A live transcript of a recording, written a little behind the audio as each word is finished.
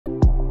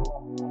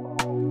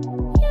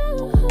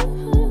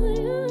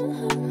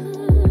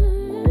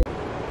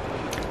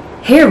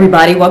Hey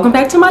everybody, welcome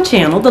back to my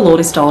channel, the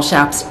Lotus Doll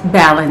Shop's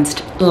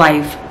Balanced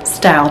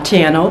Lifestyle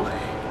channel.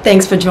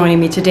 Thanks for joining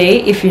me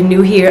today. If you're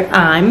new here,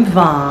 I'm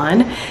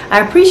Vaughn.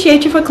 I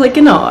appreciate you for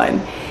clicking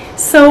on.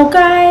 So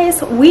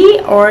guys, we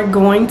are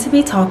going to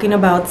be talking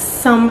about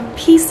some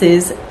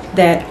pieces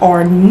that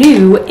are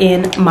new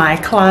in my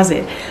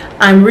closet.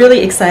 I'm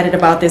really excited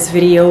about this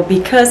video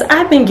because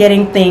I've been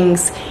getting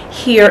things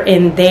here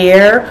and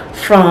there,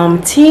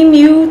 from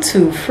TEMU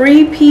to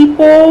Free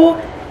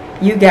People.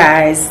 You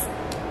guys,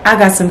 I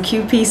got some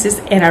cute pieces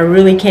and I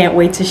really can't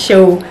wait to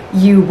show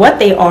you what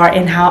they are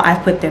and how I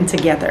put them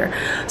together.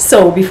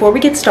 So before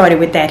we get started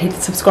with that, hit the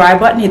subscribe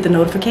button, hit the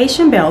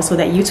notification bell so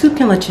that YouTube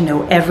can let you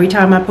know every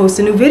time I post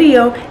a new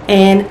video,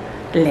 and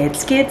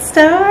let's get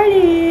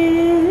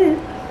started.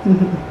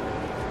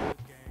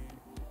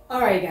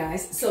 Alright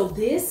guys, so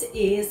this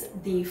is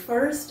the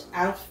first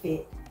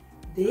outfit.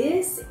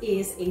 This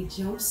is a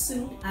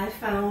jumpsuit I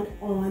found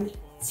on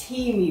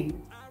TEMU.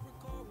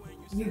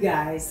 You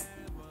guys,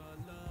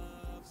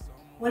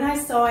 when I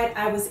saw it,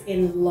 I was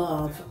in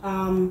love.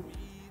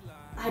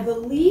 I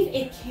believe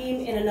it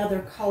came in another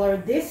color.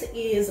 This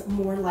is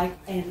more like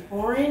an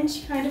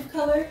orange kind of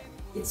color.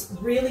 It's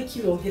really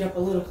cute. I'll get up a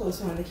little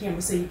closer on the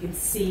camera so you can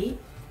see.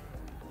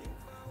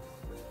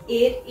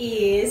 It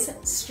is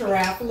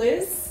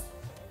strapless.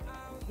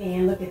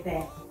 And look at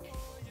that.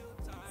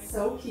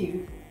 So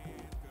cute.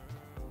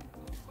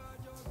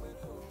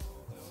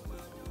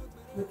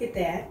 Look at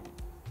that.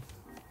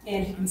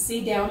 And you can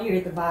see down here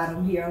at the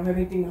bottom here, I don't have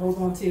anything to hold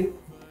on to.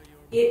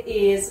 It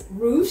is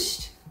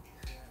ruched.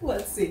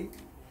 Let's see.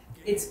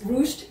 It's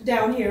ruched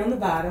down here on the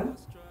bottom.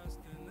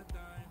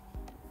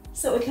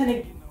 So it kind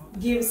of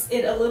gives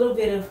it a little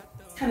bit of,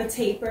 kind of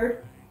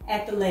tapered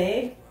at the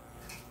leg.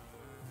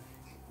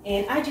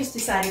 And I just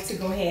decided to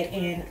go ahead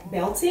and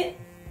belt it.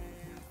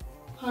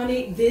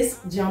 Honey, this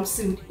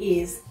jumpsuit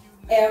is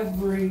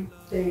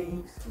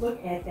everything.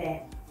 Look at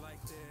that.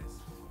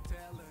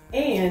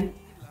 And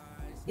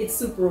it's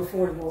super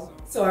affordable.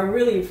 So I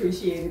really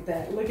appreciated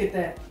that. Look at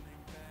that.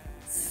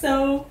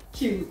 So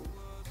cute.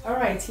 All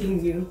right,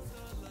 TEMU.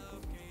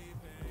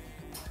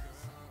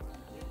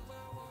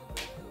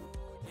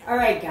 All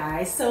right,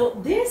 guys. So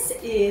this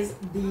is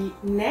the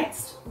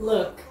next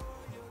look.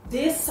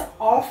 This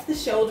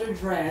off-the-shoulder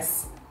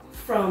dress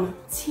from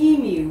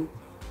TEMU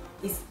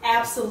is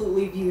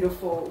absolutely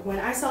beautiful. When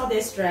I saw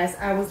this dress,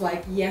 I was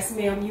like, yes,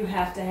 ma'am, you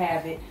have to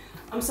have it.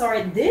 I'm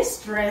sorry,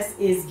 this dress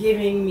is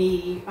giving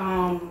me,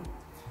 I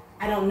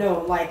don't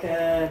know, like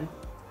a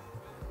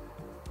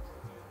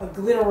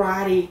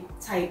glitterati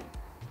type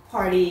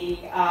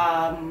party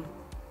at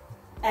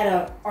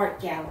an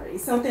art gallery,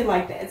 something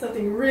like that,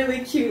 something really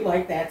cute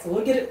like that. So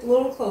we'll get it a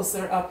little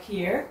closer up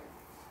here.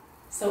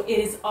 So it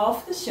is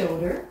off the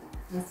shoulder.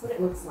 That's what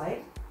it looks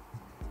like.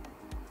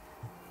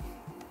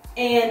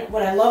 And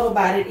what I love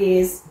about it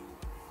is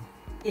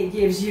it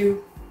gives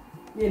you,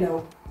 you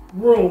know,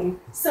 room.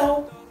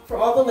 So for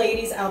all the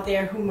ladies out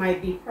there who might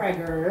be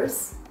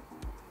preggers,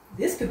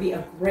 this could be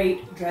a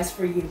great dress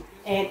for you.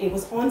 And it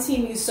was on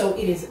TEMU, so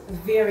it is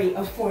very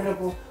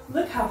affordable.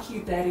 Look how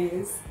cute that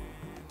is.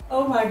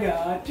 Oh my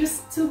God,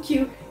 just too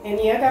cute. And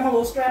yeah, I got my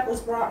little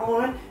strapless bra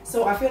on,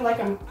 so I feel like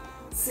I'm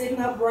sitting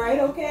upright,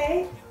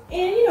 okay?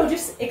 And you know,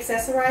 just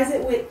accessorize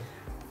it with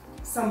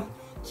some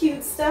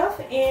cute stuff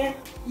and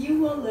you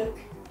will look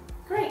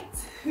great.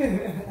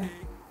 The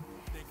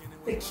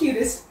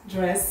cutest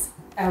dress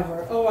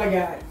ever. Oh my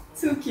God,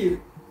 too cute.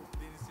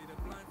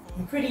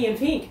 And pretty in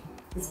pink.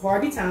 It's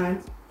Barbie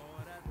time.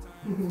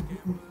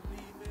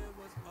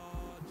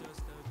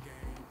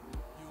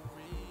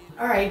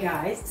 All right,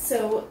 guys,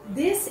 so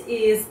this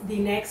is the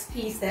next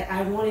piece that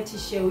I wanted to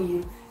show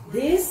you.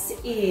 This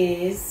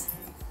is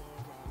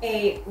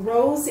a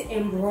rose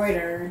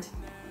embroidered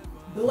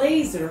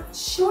blazer,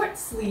 short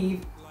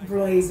sleeve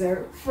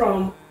blazer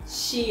from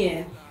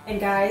Shein. And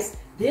guys,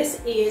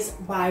 this is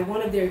by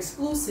one of their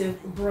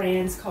exclusive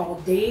brands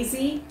called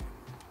Daisy.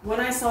 When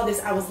I saw this,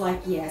 I was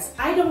like, yes.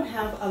 I don't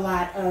have a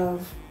lot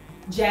of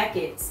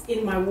jackets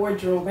in my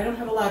wardrobe. I don't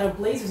have a lot of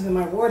blazers in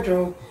my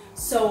wardrobe.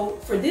 So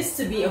for this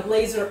to be a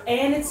blazer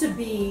and it to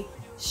be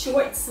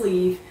short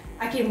sleeve,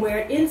 I can wear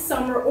it in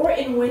summer or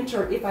in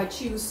winter if I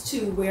choose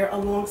to wear a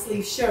long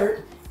sleeve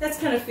shirt that's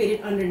kind of fitted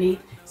underneath.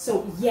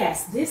 So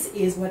yes, this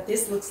is what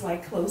this looks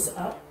like close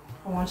up.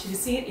 I want you to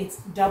see it. It's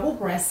double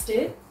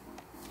breasted.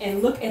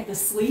 And look at the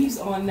sleeves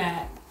on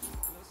that.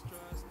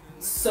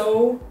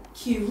 So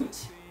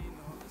cute.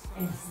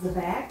 And this is the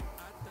back.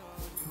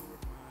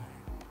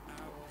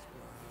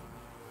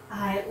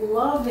 I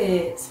love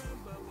it.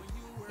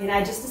 And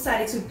I just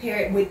decided to pair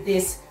it with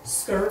this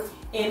skirt.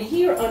 And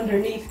here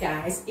underneath,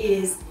 guys,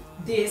 is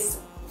this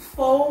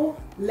faux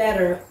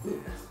leather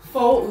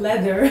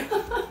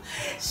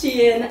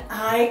Shein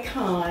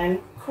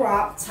icon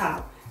crop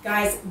top.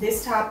 Guys,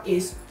 this top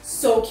is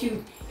so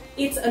cute.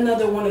 It's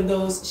another one of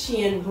those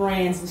Shein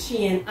brands, the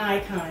Shein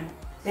icon,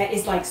 that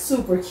is like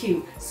super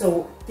cute.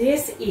 So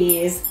this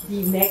is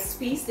the next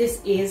piece.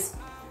 This is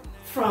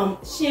from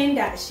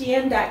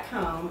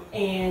Shein.com,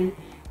 and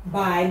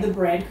by the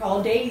brand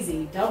called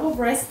Daisy.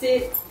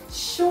 Double-breasted,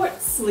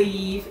 short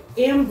sleeve,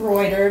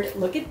 embroidered.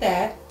 Look at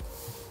that.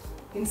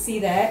 You can see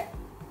that.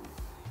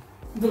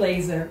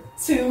 Blazer.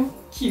 Too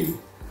cute.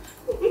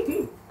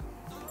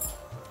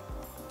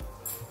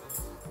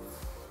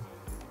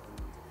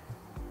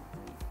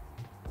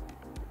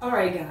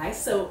 Alright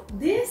guys, so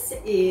this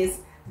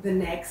is the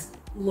next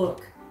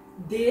look.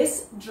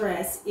 This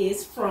dress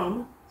is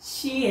from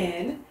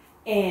Shein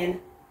and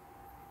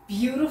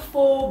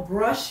beautiful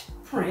brush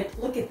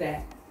print. Look at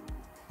that.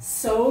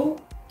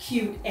 So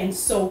cute and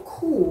so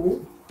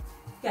cool.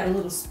 Got a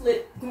little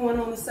split going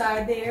on the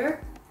side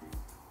there.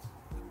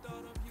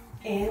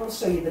 And I'll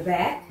show you the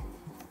back.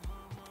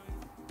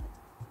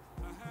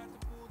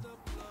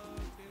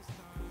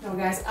 Now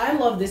guys, I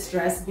love this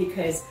dress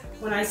because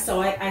when I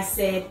saw it, I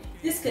said,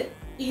 this could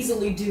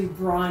easily do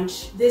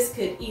brunch. This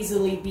could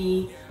easily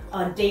be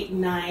a date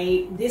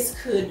night. This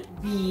could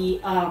be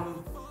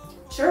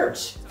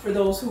church for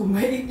those who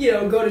may,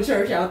 go to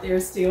church out there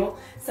still.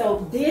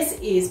 So this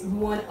is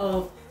one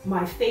of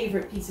my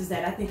favorite pieces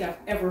that I think I've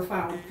ever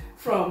found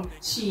from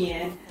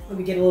Shein. Let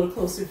me get a little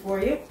closer for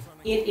you.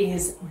 It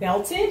is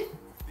belted.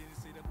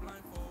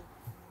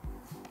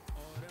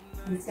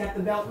 It's got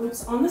the belt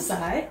loops on the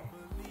side.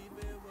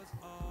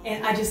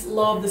 And I just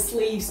love the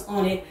sleeves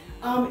on it.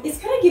 It's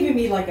kind of giving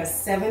me like a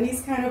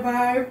 70s kind of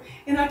vibe,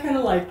 and I kind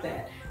of like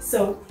that.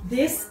 So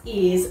this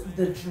is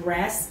the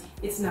dress.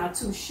 It's not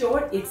too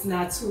short, it's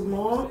not too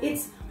long.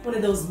 It's one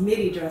of those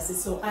midi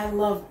dresses, so I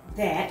love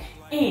that.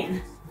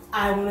 And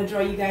I want to draw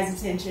you guys'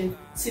 attention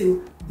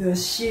to the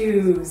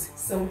shoes.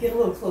 So we'll get a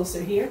little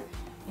closer here,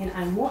 and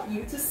I want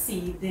you to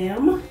see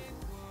them.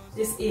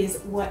 This is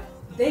what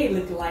they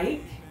look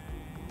like.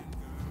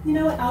 You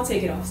know what? I'll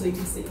take it off so you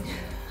can see.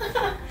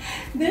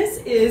 This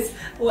is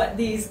what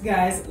these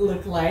guys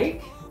look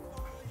like.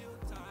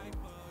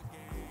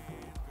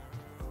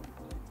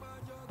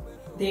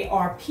 They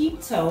are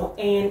peep toe,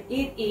 and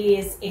it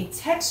is a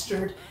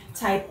textured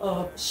type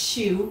of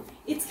shoe.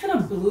 It's kind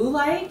of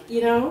blue-like,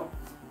 Let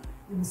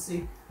me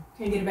see.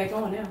 Can't get it back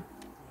on now.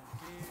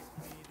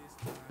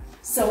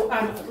 So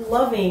I'm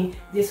loving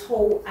this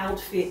whole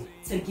outfit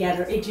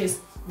together. It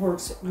just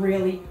works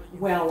really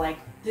well. Like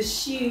the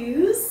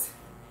shoes,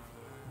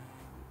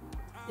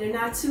 they're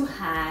not too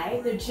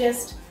high, they're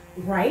just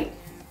right.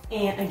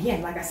 And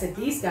again, like I said,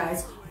 these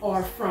guys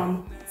are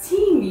from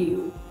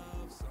TEMU.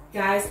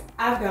 Guys,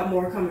 I've got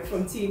more coming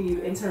from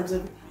TEMU in terms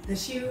of the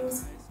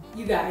shoes,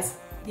 you guys,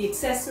 the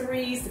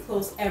accessories, the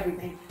clothes,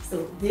 everything.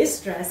 So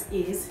this dress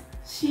is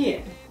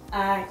Shein.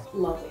 I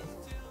love it.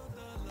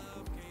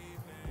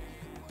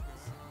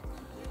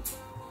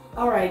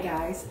 All right,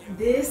 guys,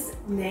 this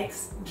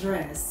next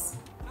dress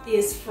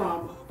is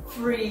from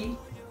Free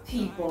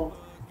People.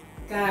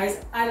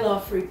 Guys, I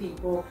love Free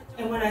People,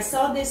 and when I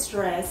saw this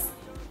dress,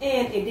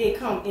 and it did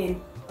come in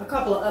a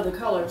couple of other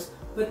colors,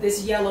 but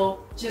this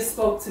yellow just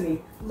spoke to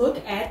me. Look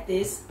at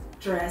this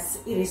dress.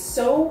 It is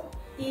so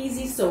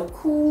easy, so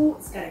cool.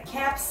 It's got a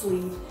cap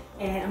sleeve,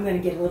 and I'm gonna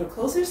get a little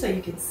closer so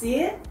you can see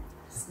it.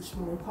 Switch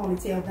my little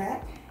ponytail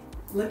back.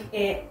 Look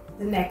at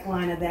the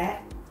neckline of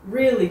that.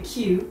 Really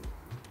cute.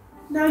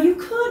 Now you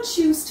could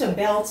choose to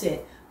belt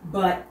it,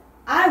 but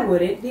I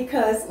wouldn't,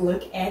 because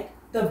look at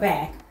the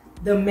back.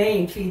 The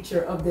main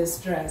feature of this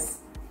dress.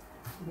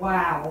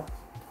 Wow.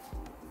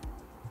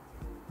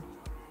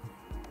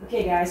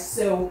 Okay guys,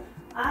 so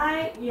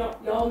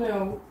y'all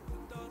know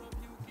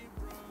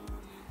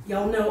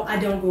I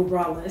don't go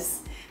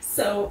braless.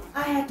 So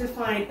I had to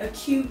find a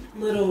cute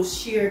little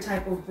sheer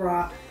type of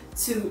bra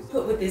to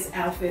put with this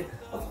outfit.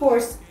 Of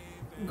course,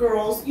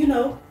 girls,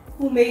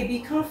 who may be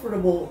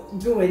comfortable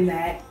doing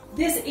that,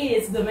 this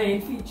is the main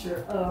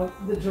feature of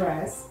the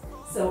dress.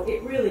 So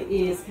it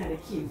really is kind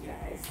of cute,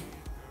 guys.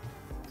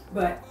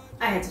 But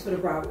I had to put a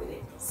bra with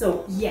it.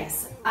 So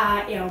yes,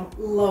 I am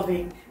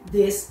loving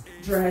this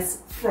dress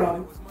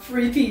from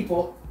Free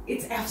People.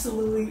 It's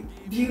absolutely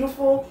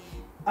beautiful.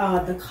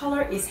 The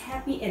color is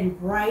happy and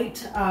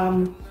bright.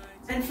 And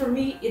for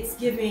me, it's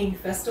giving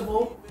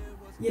festival,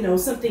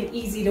 something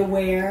easy to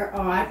wear.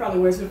 I probably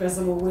wear to a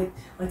festival with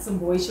like some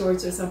boy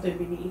shorts or something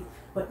beneath.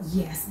 But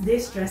yes,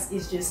 this dress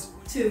is just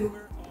too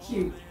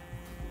cute.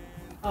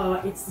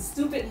 It's the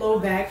stupid low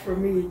back for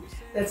me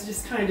that's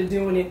just kind of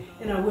doing it,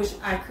 and I wish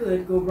I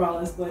could go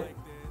braless, but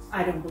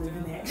I don't believe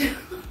in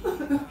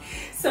that.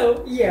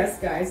 So yes,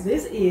 guys,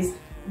 this is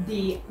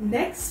the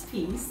next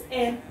piece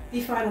and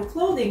the final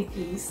clothing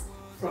piece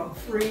from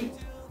Free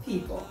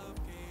People.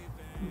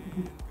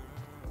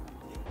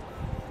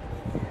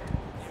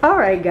 All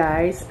right,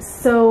 guys,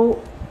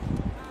 so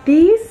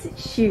these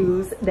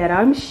shoes that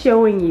I'm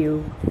showing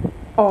you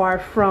are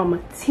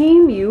from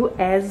TEMU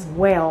as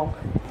well.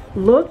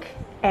 Look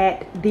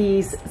at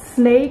these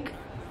snake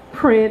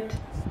print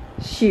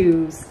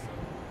shoes.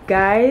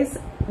 Guys,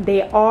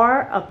 they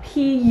are a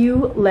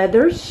PU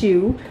leather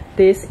shoe.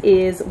 This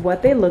is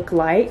what they look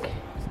like,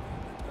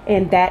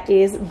 and that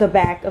is the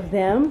back of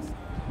them,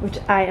 which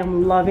I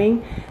am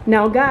loving.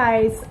 Now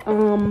guys,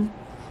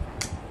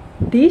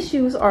 these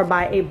shoes are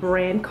by a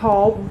brand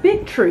called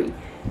Big Tree.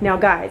 Now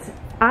guys,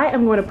 I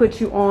am going to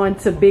put you on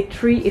to Big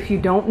Tree if you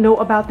don't know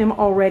about them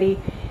already.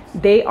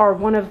 They are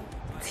one of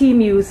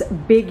TEMU's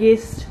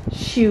biggest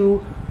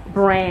shoe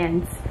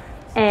brands.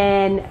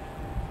 And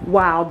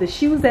wow, the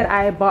shoes that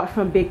I bought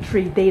from Big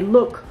Tree, they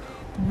look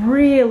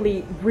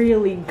really,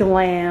 really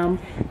glam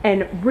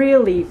and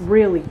really,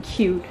 really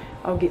cute.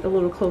 I'll get a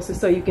little closer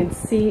so you can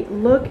see.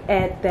 Look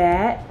at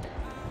that.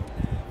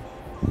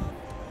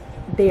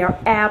 They are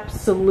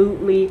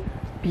absolutely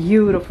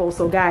beautiful.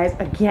 So guys,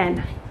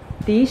 again,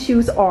 these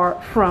shoes are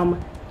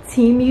from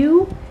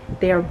TEMU.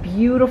 They are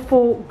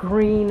beautiful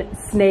green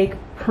snake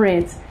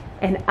prints,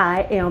 and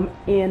I am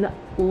in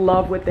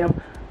love with them.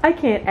 I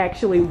can't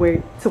actually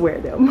wait to wear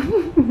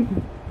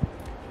them.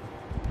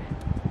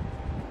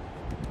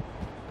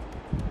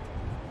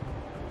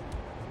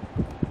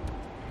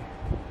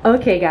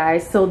 Okay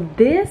guys, so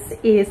this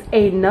is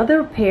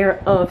another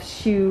pair of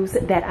shoes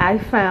that I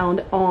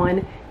found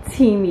on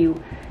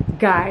TEMU.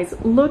 Guys,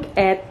 look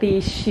at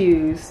these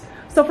shoes.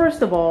 So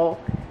first of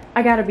all,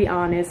 I gotta be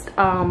honest,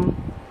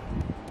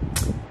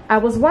 I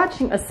was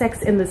watching a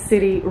Sex in the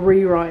City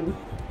rerun,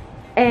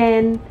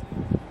 and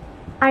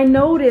I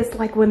noticed,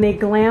 like, when they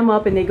glam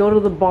up and they go to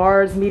the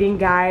bars meeting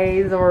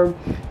guys, or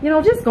you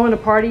know, just going to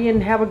party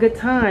and have a good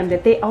time,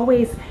 that they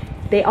always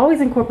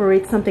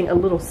incorporate something a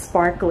little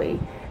sparkly.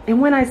 And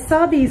when I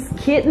saw these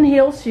Kitten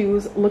heel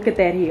shoes, look at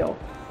that heel.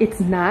 It's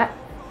not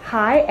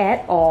high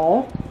at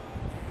all,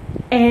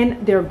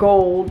 and they're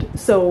gold.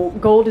 So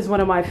gold is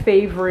one of my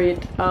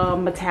favorite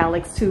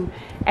metallics to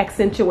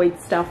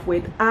accentuate stuff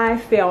with. I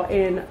fell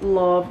in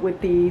love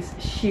with these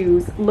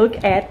shoes.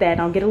 Look at that.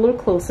 I'll get a little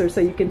closer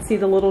so you can see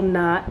the little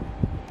knot,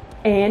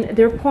 and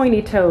they're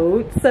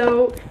pointy-toed.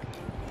 So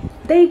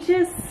they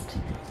just,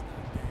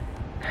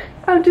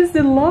 I'm just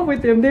in love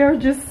with them. They're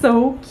just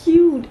so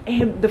cute.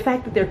 And the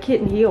fact that they're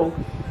kitten heel,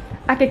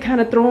 I could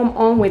kind of throw them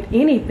on with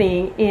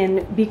anything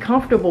and be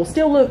comfortable.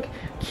 Still look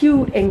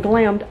cute and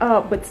glammed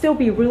up, but still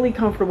be really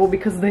comfortable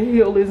because the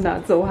heel is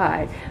not so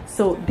high.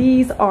 So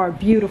these are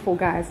beautiful,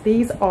 guys.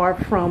 These are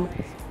from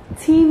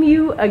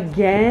TEMU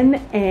again,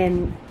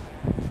 and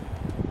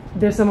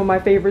they're some of my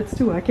favorites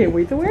too. I can't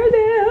wait to wear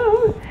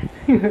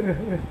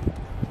them.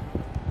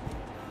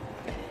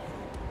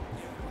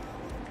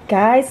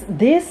 Guys,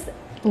 this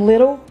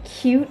little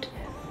cute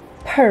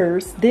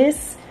purse,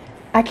 this,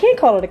 I can't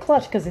call it a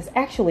clutch because it's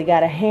actually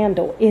got a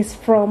handle, is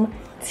from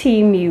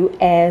TEMU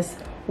as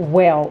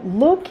well.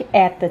 Look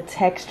at the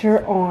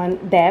texture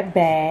on that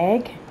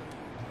bag,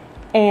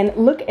 and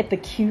look at the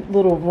cute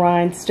little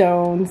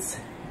rhinestones.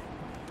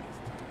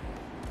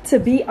 To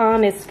be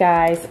honest,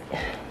 guys,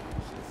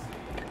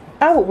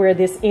 I would wear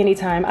this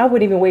anytime. I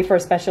wouldn't even wait for a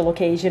special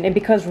occasion, and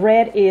because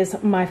red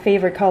is my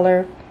favorite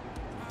color,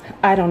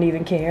 I don't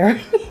even care.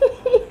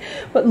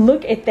 But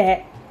look at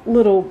that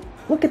little,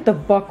 look at the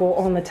buckle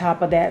on the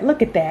top of that.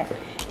 Look at that.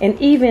 And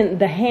even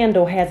the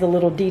handle has a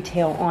little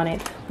detail on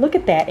it. Look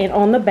at that. And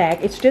on the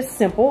back, it's just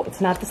simple.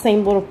 It's not the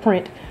same little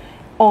print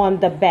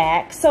on the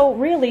back. So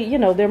really, you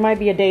know, there might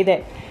be a day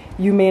that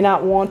you may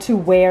not want to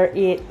wear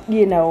it,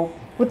 you know,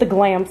 with the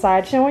glam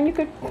side showing. You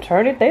could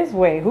turn it this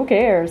way. Who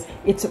cares?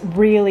 It's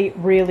really,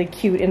 really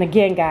cute. And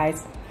again,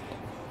 guys,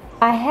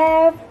 I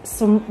have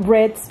some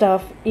red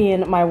stuff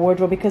in my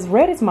wardrobe because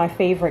red is my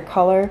favorite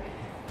color.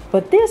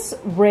 But this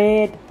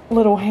red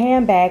little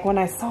handbag, when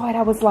I saw it,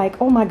 I was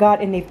like, oh my God.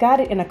 And they've got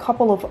it in a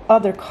couple of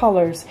other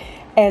colors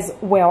as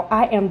well.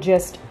 I am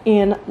just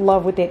in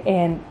love with it.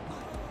 And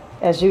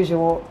as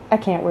usual, I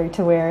can't wait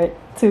to wear it.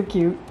 Too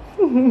cute.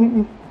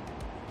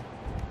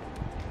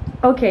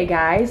 Okay,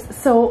 guys.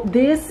 So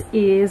this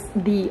is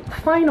the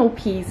final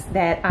piece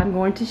that I'm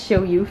going to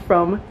show you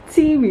from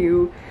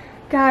TEMU.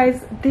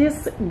 Guys,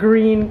 this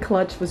green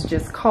clutch was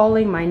just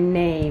calling my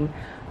name.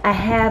 I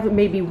have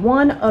maybe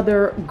one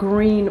other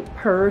green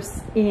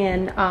purse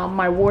in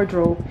my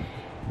wardrobe,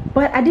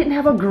 but I didn't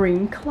have a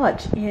green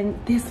clutch, and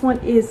this one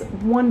is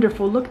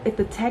wonderful. Look at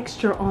the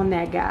texture on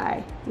that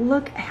guy.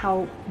 Look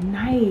how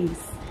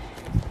nice.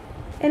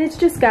 And it's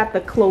just got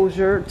the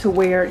closure to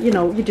where, you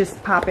know, you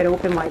just pop it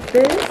open like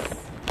this,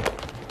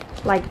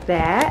 like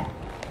that.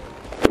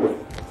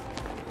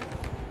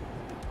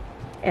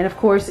 And of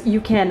course,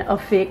 you can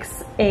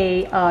affix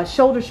a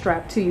shoulder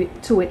strap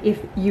to it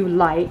if you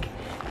like.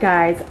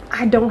 Guys,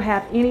 I don't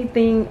have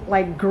anything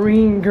like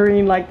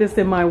green like this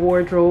in my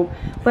wardrobe,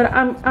 but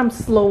I'm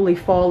slowly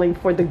falling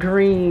for the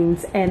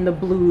greens and the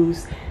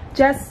blues,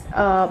 just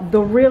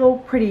the real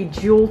pretty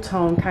jewel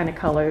tone kind of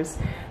colors.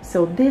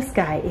 So this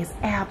guy is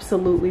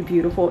absolutely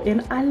beautiful,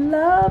 and I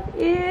love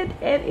it,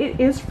 and it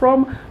is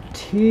from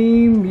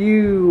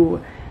TEMU.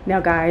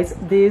 Now guys,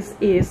 this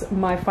is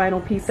my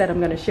final piece that I'm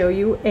going to show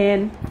you,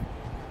 and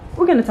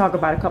we're going to talk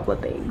about a couple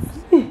of things.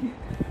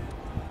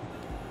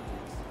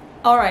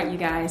 All right, you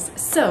guys,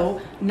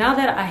 so now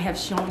that I have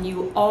shown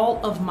you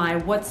all of my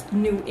what's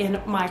new in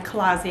my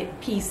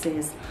closet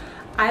pieces,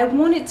 I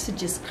wanted to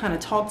just kind of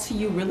talk to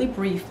you really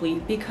briefly,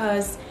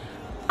 because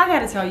I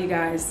gotta tell you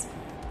guys,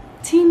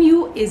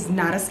 TEMU is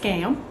not a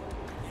scam.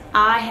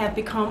 I have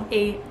become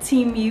a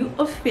TEMU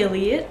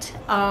affiliate.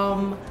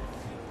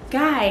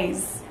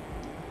 Guys,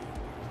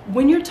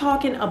 when you're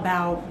talking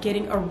about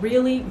getting a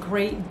really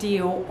great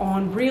deal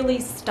on really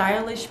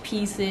stylish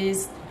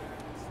pieces,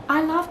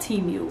 I love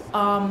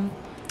TEMU.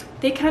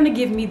 They kind of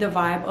give me the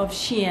vibe of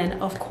Shein,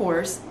 of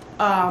course.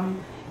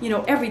 You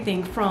know,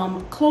 everything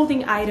from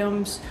clothing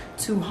items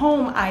to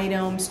home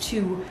items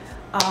to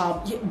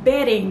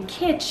bedding,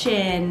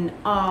 kitchen,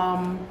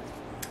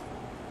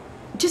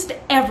 just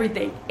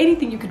everything,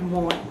 anything you could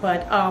want.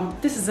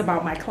 But this is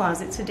about my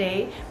closet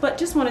today. But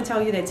just want to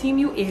tell you that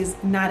TEMU is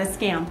not a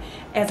scam.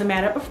 As a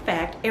matter of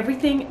fact,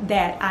 everything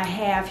that I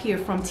have here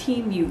from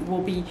TEMU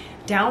will be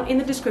down in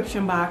the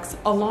description box,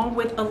 along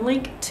with a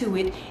link to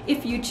it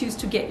if you choose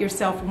to get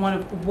yourself one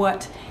of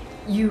what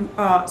you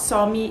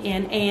saw me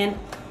in, and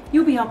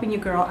you'll be helping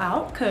your girl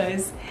out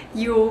because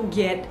you'll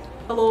get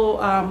a little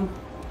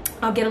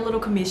I'll get a little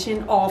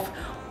commission off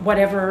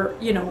whatever,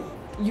 you know,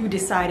 you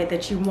decided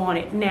that you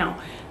wanted. Now,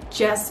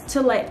 just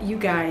to let you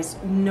guys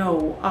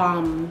know,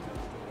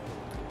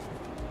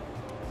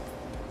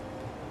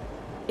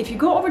 if you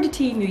go over to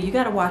TEMU, you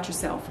got to watch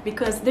yourself,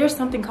 because there's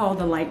something called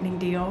the lightning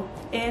deal,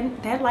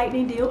 and that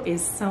lightning deal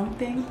is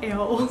something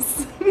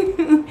else.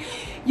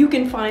 You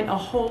can find a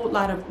whole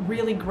lot of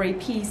really great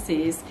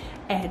pieces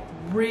at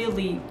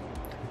really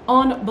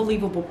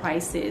unbelievable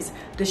prices.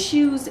 The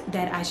shoes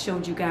that I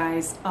showed you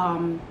guys,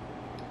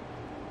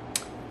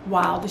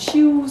 wow, the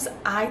shoes,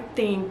 I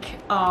think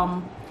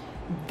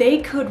they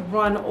could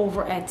run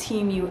over at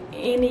TEMU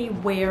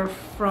anywhere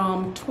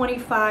from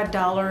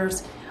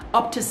 $25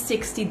 up to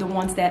 $60, the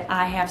ones that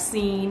I have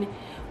seen.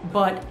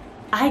 But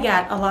I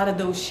got a lot of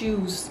those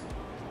shoes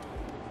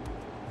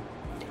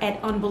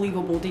at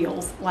unbelievable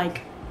deals,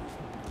 like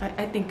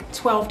I think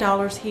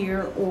 $12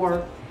 here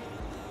or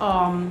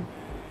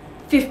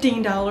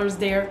 $15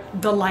 there,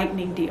 the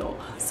lightning deal.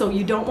 So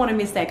you don't want to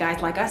miss that,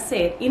 guys. Like I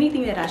said,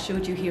 anything that I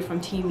showed you here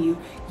from TEMU,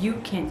 you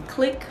can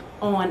click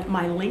on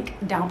my link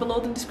down below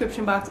the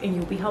description box and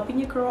you'll be helping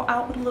your girl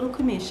out with a little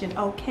commission,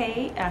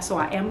 okay? So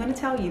I am going to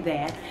tell you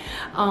that.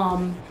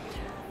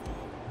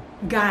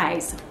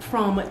 Guys,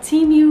 from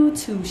TEMU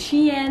to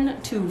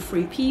Shein to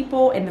Free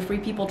People, and the Free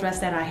People dress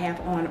that I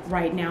have on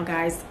right now,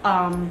 guys,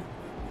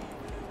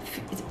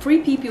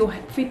 Free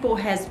People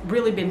has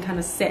really been kind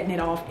of setting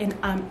it off, and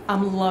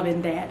I'm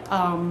loving that.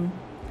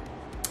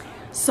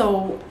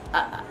 So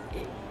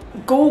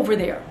go over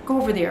there,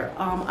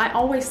 I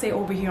always say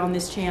over here on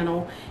this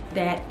channel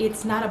that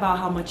it's not about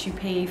how much you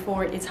pay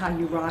for it, it's how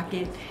you rock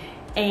it.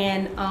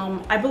 And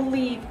I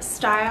believe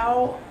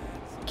style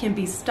can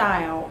be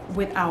style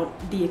without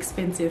the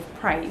expensive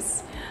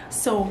price.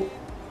 So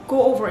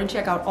go over and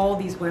check out all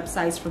these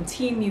websites, from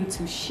TEMU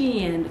to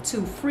Shein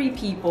to Free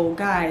People.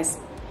 Guys,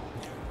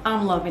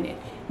 I'm loving it.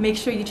 Make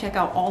sure you check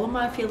out all of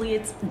my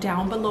affiliates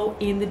down below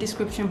in the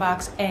description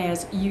box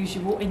as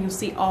usual, and you'll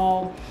see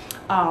all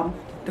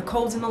the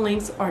codes and the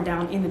links are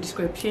down in the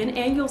description,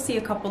 and you'll see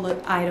a couple of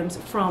items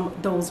from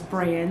those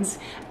brands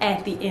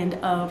at the end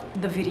of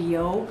the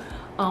video.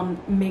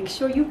 Make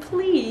sure you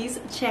please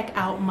check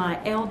out my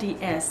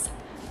LDS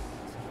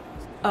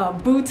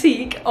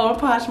boutique on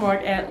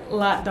Poshmark at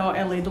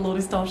L.A., the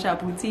Lotus Doll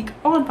Shop boutique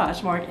on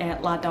Poshmark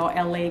at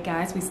L.A.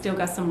 Guys, we still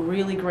got some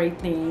really great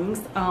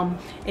things.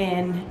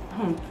 And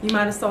you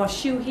might have saw a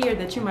shoe here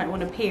that you might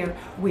want to pair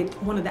with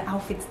one of the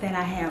outfits that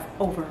I have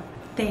over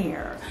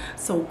there.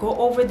 So go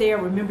over there.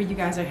 Remember, you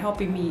guys are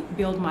helping me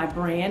build my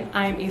brand.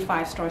 I am a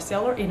 5-star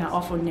seller, and I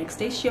offer next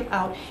day ship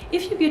out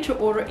if you get your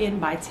order in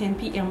by 10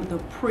 p.m. the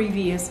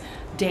previous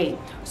day.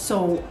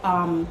 So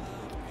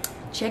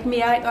check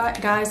me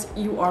out, guys.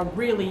 You are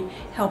really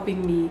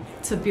helping me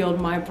to build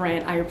my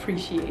brand. I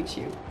appreciate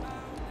you.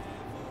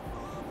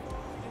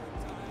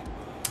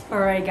 All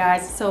right,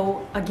 guys,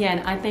 so again,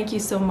 I thank you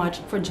so much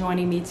for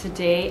joining me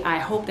today. I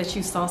hope that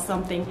you saw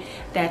something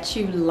that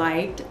you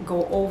liked.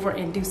 Go over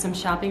and do some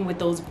shopping with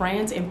those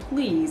brands, and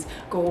please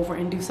go over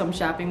and do some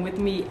shopping with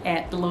me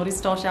at the Lotus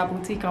Doll Shop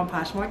boutique on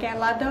Poshmark at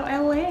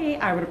L.A.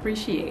 I would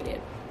appreciate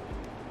it.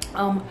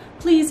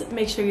 Please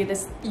make sure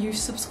you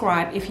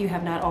subscribe if you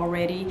have not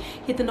already.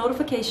 Hit the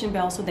notification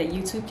bell so that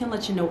YouTube can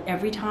let you know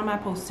every time I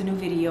post a new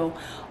video.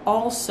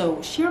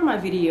 Also, share my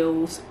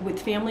videos with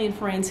family and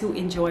friends who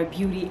enjoy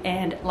beauty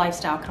and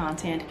lifestyle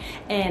content.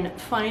 And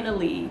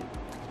finally,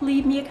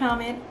 leave me a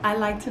comment. I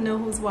like to know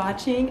who's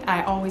watching.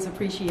 I always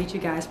appreciate you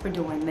guys for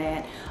doing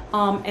that.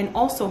 And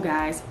also,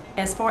 guys,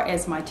 as far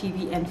as my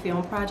TV and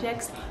film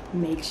projects,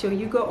 make sure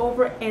you go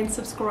over and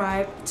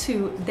subscribe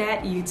to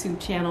that YouTube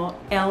channel,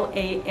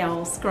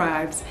 L.A.L.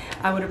 Scribes.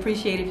 I would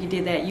appreciate if you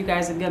did that. You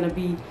guys are gonna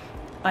be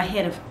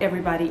ahead of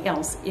everybody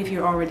else. If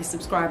you're already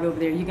subscribed over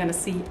there, you're gonna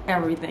see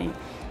everything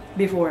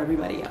before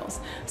everybody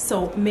else.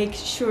 So make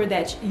sure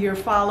that you're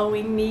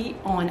following me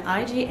on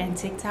IG and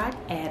TikTok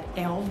at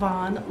L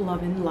Von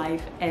Lovin'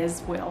 Life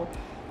as well.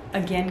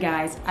 Again,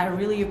 guys, I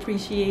really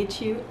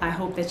appreciate you. I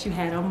hope that you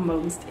had a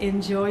most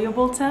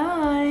enjoyable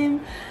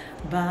time.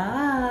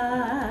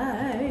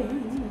 Bye.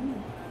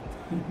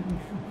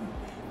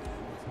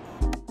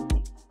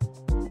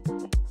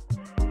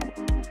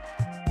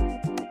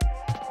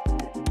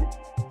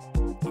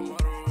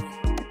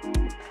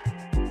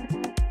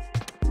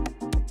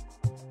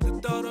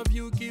 Amaroo. of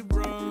you keep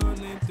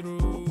running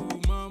through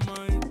my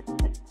mind.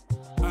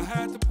 I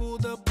had to pull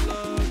the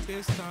plug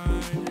this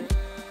time.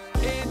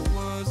 It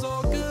was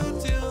all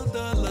good till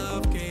the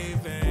love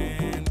cave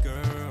in,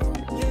 girl.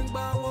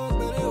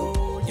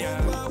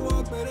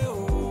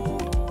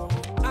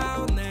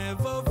 I'll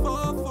never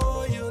fall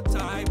for your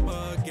type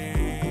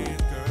again,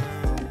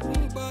 girl.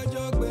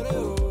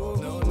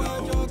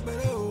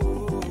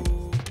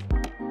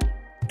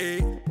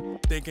 Hey,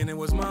 thinking it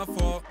was my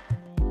fault.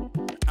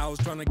 I was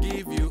trying to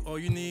give you all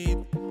you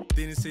need.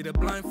 Didn't see the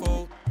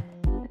blindfold.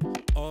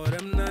 All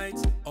them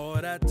nights, all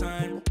that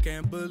time.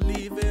 Can't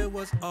believe it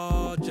was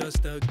all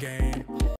just a game.